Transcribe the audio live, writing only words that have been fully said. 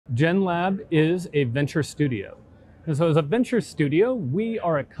GenLab is a venture studio. And so as a venture studio, we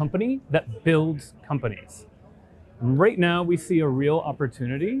are a company that builds companies. And right now, we see a real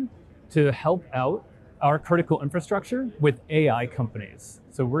opportunity to help out our critical infrastructure with AI companies.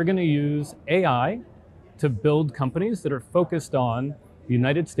 So we're going to use AI to build companies that are focused on the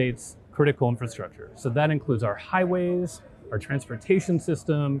United States critical infrastructure. So that includes our highways, our transportation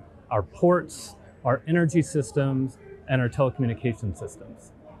system, our ports, our energy systems, and our telecommunication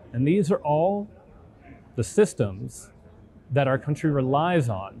systems. And these are all the systems that our country relies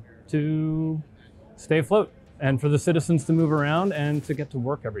on to stay afloat and for the citizens to move around and to get to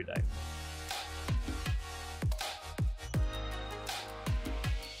work every day.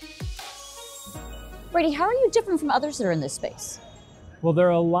 Brady, how are you different from others that are in this space? Well, there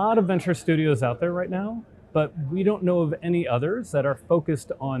are a lot of venture studios out there right now, but we don't know of any others that are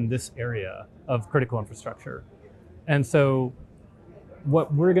focused on this area of critical infrastructure. And so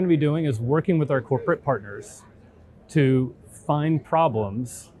what we're going to be doing is working with our corporate partners to find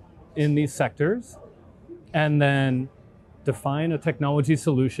problems in these sectors and then define a technology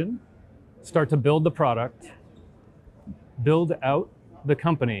solution, start to build the product, build out the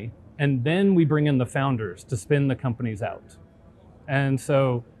company, and then we bring in the founders to spin the companies out. And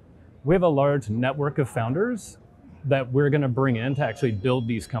so we have a large network of founders that we're going to bring in to actually build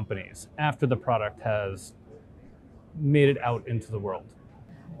these companies after the product has made it out into the world.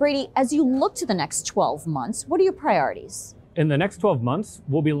 Brady, as you look to the next 12 months, what are your priorities? In the next 12 months,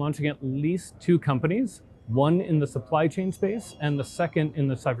 we'll be launching at least 2 companies, one in the supply chain space and the second in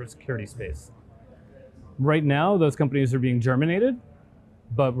the cybersecurity space. Right now, those companies are being germinated,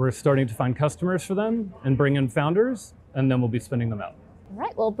 but we're starting to find customers for them and bring in founders, and then we'll be spinning them out. All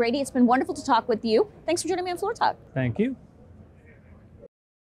right, well, Brady, it's been wonderful to talk with you. Thanks for joining me on Floor Talk. Thank you.